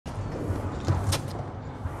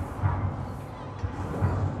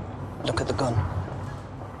look at the gun.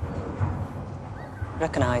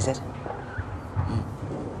 Recognise it?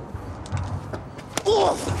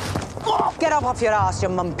 Get up off your ass, you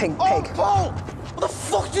mum-pink pig. Oh, Paul! What the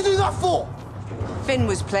fuck did you do that for? Finn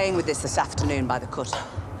was playing with this afternoon by the cut.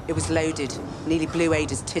 It was loaded. Nearly blew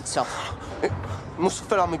Ada's tits off. It must have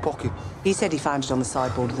fell out of my pocket. He said he found it on the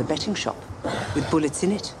sideboard of the betting shop, with bullets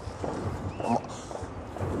in it.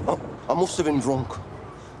 I must have been drunk.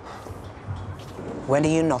 When are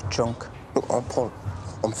you not drunk? Look, Paul,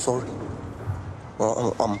 I'm sorry.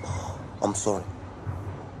 I'm sorry.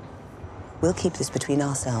 We'll keep this between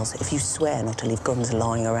ourselves if you swear not to leave guns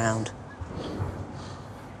lying around.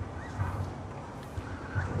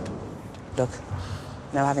 Look,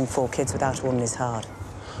 now having 4 kids without a woman is hard.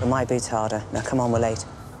 But my boot's harder. Now, come on, we're late.